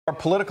Our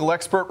political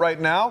expert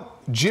right now,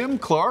 Jim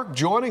Clark,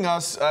 joining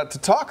us to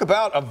talk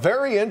about a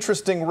very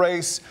interesting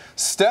race.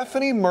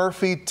 Stephanie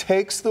Murphy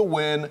takes the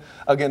win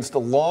against a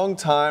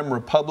longtime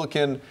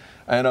Republican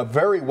and a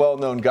very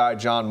well-known guy,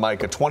 John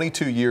Mica.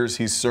 22 years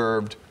he's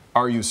served.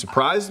 Are you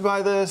surprised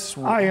by this?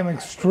 I am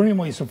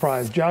extremely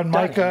surprised. John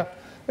Mica,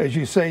 as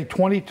you say,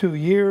 22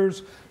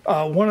 years,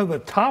 one of the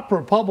top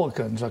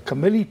Republicans, a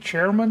committee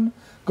chairman,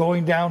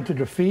 going down to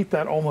defeat.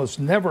 That almost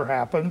never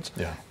happens.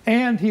 Yeah.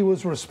 And he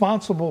was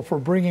responsible for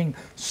bringing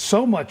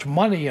so much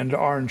money into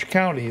Orange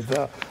County,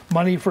 the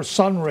money for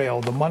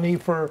Sunrail, the money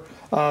for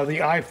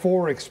the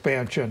I-4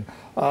 expansion.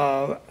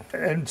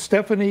 And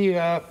Stephanie,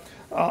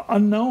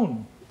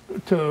 unknown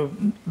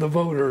to the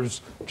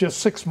voters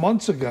just 6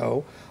 months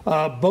ago,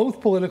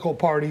 both political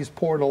parties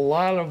poured a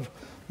lot of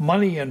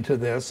money into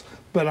this,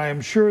 but I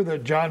am sure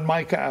that John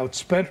Mica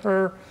outspent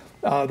her.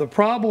 The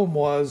problem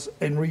was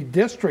in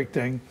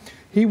redistricting,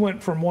 he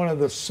went from one of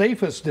the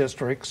safest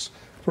districts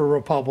for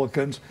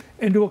Republicans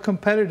into a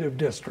competitive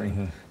district.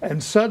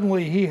 And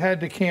suddenly he had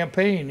to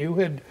campaign. You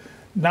had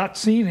not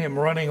seen him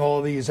running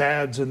all these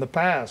ads in the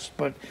past,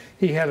 but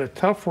he had a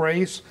tough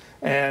race,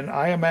 and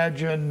I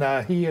imagine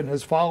he and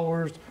his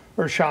followers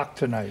are shocked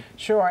tonight.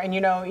 Sure, and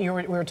you know, we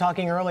were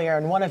talking earlier,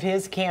 and one of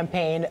his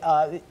campaign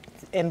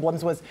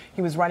emblems was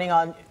he was running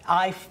on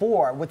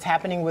I-4, what's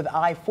happening with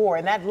I-4,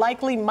 and that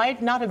likely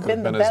might not have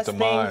been the best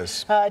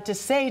thing to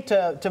say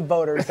to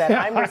voters, that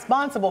I'm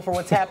responsible for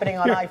what's happening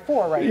on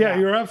I-4 right now. Yeah,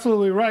 you're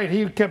absolutely right.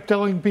 He kept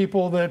telling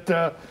people that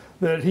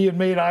that he had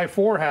made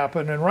I-4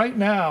 happen, and right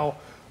now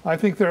I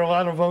think there are a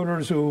lot of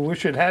voters who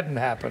wish it hadn't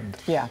happened.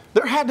 Yeah.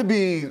 There had to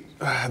be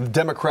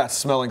Democrats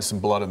smelling some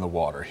blood in the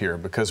water here,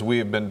 because we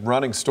have been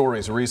running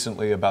stories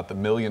recently about the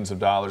millions of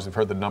dollars. We've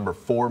heard the number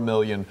 $4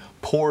 million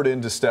poured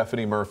into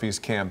Stephanie Murphy's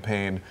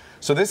campaign.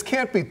 So this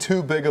can't be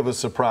too big of a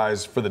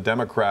surprise for the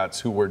Democrats,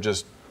 who were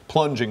just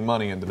plunging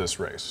money into this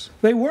race.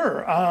 They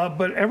were,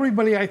 but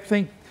everybody, I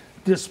think,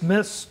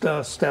 dismissed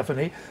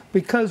Stephanie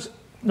because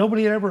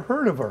nobody had ever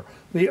heard of her.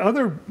 The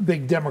other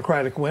big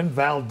Democratic win,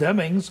 Val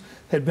Demings,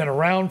 had been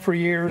around for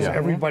years. Yeah.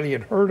 Everybody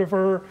had heard of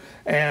her,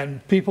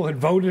 and people had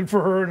voted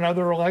for her in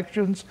other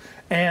elections.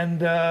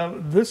 And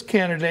this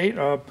candidate,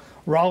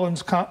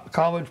 Rollins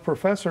College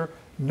professor,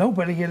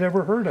 nobody had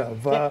ever heard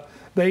of. Yeah.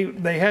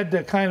 They had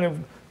to kind of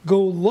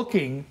go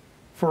looking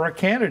for a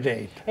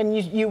candidate. And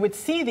you would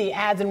see the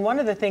ads, and one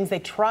of the things they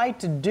tried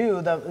to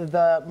do,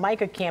 the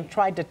Mica camp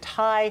tried to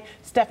tie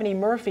Stephanie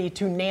Murphy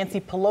to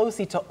Nancy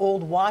Pelosi, to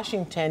Old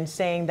Washington,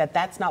 saying that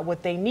that's not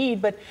what they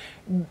need. But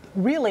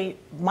really,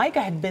 Mica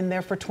had been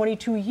there for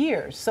 22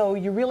 years. So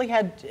you really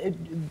had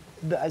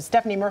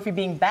Stephanie Murphy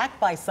being backed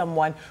by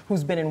someone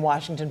who's been in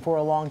Washington for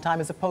a long time,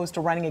 as opposed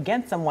to running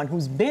against someone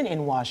who's been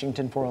in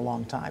Washington for a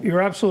long time.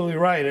 You're absolutely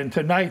right. And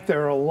tonight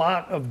there are a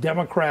lot of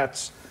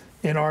Democrats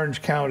in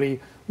Orange County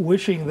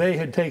wishing they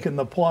had taken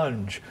the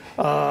plunge.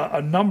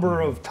 A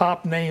number of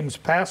top names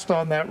passed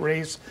on that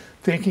race,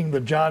 thinking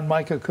that John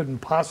Mica couldn't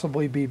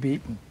possibly be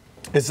beaten.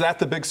 Is that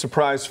the big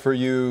surprise for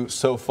you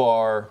so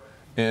far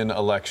in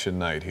election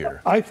night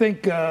here? I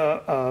think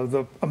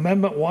the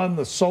Amendment 1,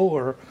 the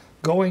solar,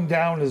 going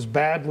down as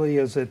badly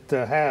as it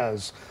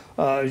has.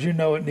 As you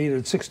know, it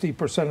needed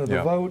 60% of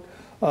the vote.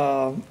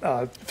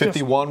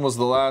 51 was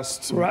the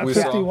last we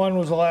 51 saw.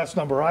 Was the last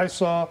number I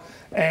saw.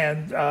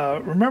 And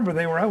remember,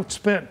 they were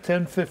outspent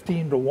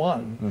 10-15 to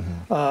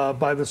 1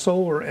 by the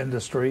solar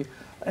industry.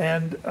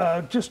 And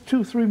just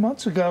 2-3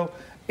 months ago,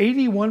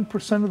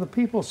 81% of the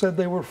people said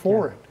they were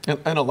for it.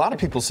 And a lot of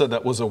people said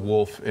that was a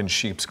wolf in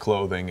sheep's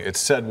clothing. It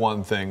said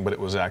one thing, but it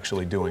was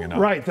actually doing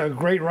another. Right. The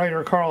great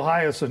writer Carl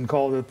Hiaasen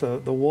called it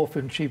the wolf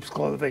in sheep's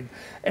clothing.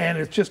 And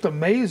it's just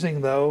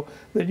amazing, though,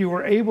 that you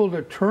were able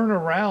to turn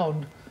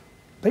around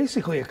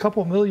basically a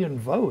couple million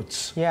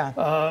votes.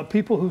 Yeah.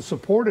 People who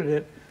supported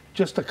it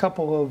just a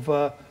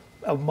couple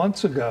of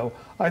months ago.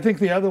 I think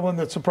the other one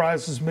that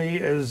surprises me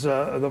is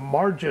the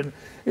margin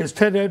is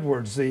Ted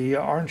Edwards, the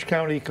Orange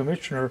County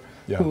commissioner,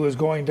 who is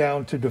going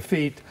down to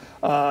defeat.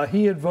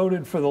 He had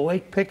voted for the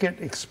Lake Pickett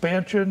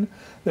expansion.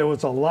 There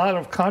was a lot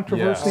of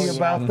controversy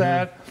about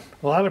that.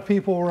 A lot of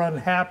people were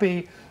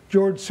unhappy.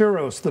 George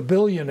Soros, the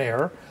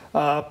billionaire,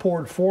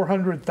 poured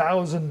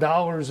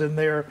 $400,000 in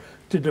there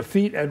to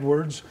defeat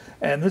Edwards.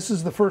 And this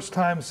is the first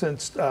time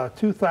since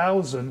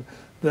 2000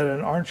 that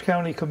an Orange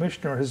County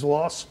commissioner has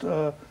lost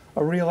a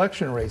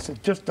re-election race.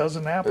 It just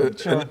doesn't happen.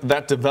 And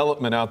that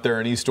development out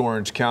there in East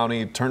Orange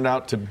County turned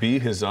out to be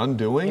his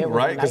undoing,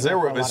 right? Because there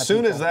were, as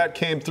soon as that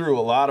came through,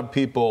 a lot of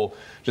people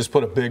just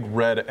put a big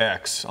red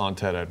X on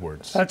Ted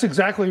Edwards. That's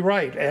exactly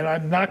right. And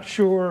I'm not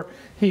sure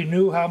he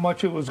knew how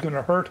much it was going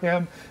to hurt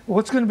him.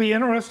 What's going to be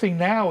interesting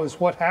now is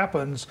what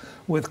happens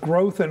with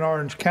growth in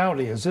Orange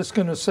County. Is this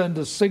going to send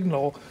a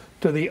signal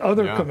to the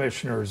other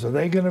commissioners? Are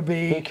they going to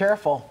Be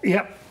careful.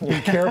 Yep,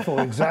 be careful.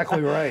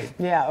 Exactly right.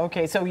 Yeah.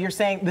 Okay. So you're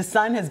saying the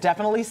sun has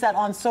definitely set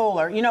on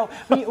solar. You know,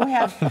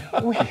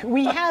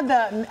 we had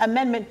the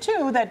Amendment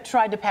 2 that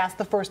tried to pass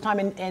the first time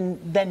and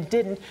then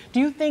didn't. Do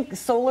you think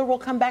solar will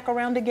come back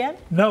around again?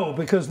 No,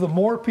 because the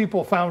more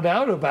people found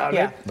out about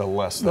it, the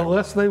less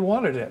they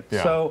wanted it.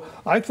 Yeah. So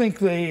I think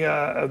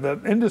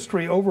the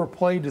industry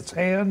overplayed its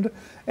hand,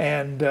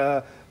 and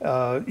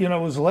you know,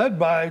 it was led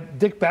by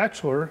Dick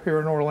Batchelor here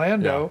in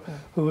Orlando,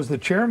 who was the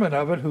chairman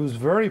of it, who's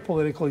very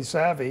politically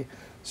savvy.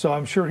 So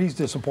I'm sure he's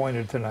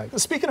disappointed tonight.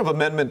 Speaking of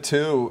Amendment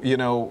 2, you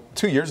know,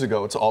 2 years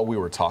ago, it's all we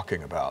were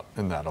talking about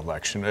in that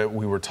election.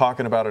 We were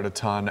talking about it a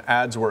ton.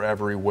 Ads were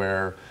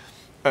everywhere.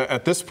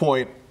 At this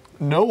point,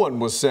 no one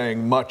was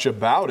saying much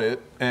about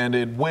it, and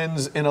it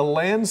wins in a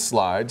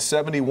landslide,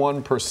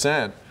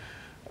 71%.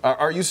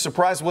 Are you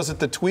surprised? Was it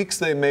the tweaks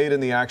they made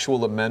in the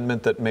actual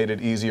amendment that made it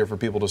easier for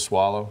people to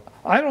swallow?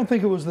 I don't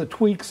think it was the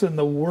tweaks in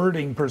the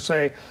wording per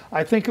se.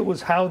 I think it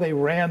was how they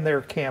ran their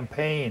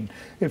campaign.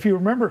 If you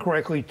remember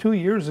correctly, 2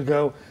 years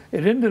ago,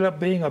 it ended up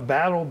being a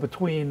battle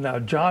between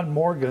John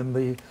Morgan,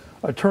 the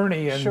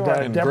attorney, and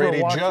and Deborah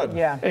Grady Washington. Judd.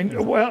 Yeah.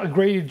 And, well,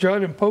 Grady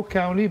Judd in Polk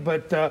County,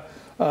 but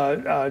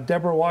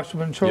Deborah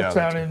Washington Schultz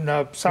down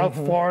in South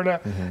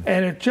Florida,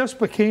 and it just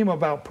became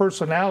about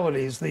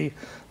personalities.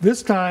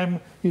 This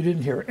time you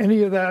didn't hear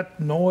any of that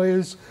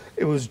noise.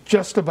 It was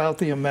just about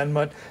the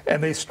amendment,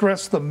 and they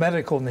stressed the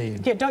medical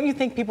need. Yeah, don't you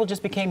think people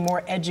just became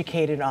more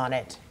educated on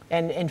it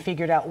and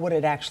figured out what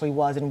it actually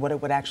was and what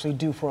it would actually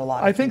do for a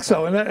lot of people? I think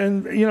so,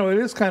 and you know, it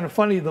is kind of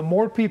funny. The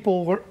more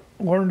people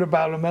learned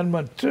about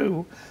Amendment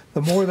 2,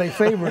 the more they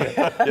favored it.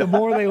 The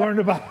more they learned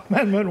about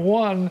Amendment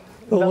 1,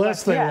 the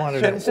less they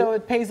wanted it. So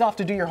it pays off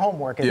to do your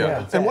homework.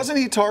 And wasn't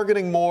he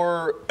targeting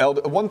more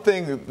elder? One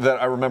thing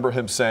that I remember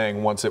him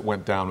saying once it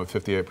went down with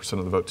 58%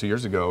 of the vote 2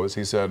 years ago is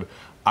he said,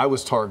 I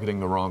was targeting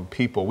the wrong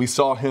people. We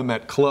saw him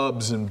at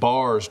clubs and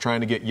bars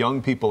trying to get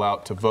young people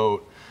out to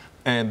vote.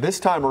 And this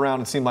time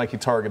around, it seemed like he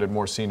targeted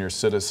more senior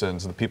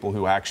citizens, the people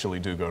who actually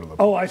do go to the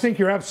polls. Oh, I think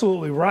you're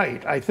absolutely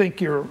right. I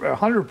think you're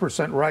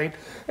 100% right.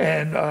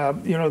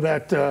 And, you know,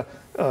 that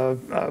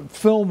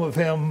film of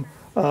him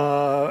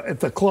at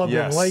the club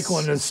in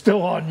Lakeland is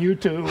still on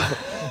YouTube,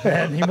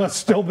 and he must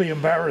still be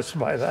embarrassed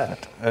by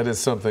that. That is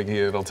something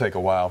it'll take a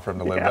while for him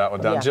to live that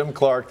one down. Jim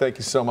Clark, thank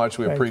you so much.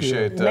 We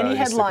appreciate many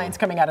headlines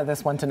coming out of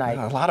this one tonight.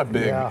 A lot of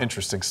big,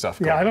 interesting stuff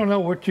going on. I don't know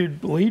what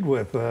you'd lead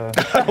with. I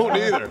don't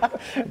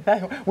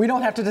either. We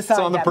don't have to decide it's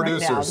on the that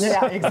producers. right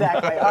now. Yeah,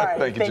 exactly. All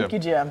right. Thank you,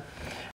 Jim.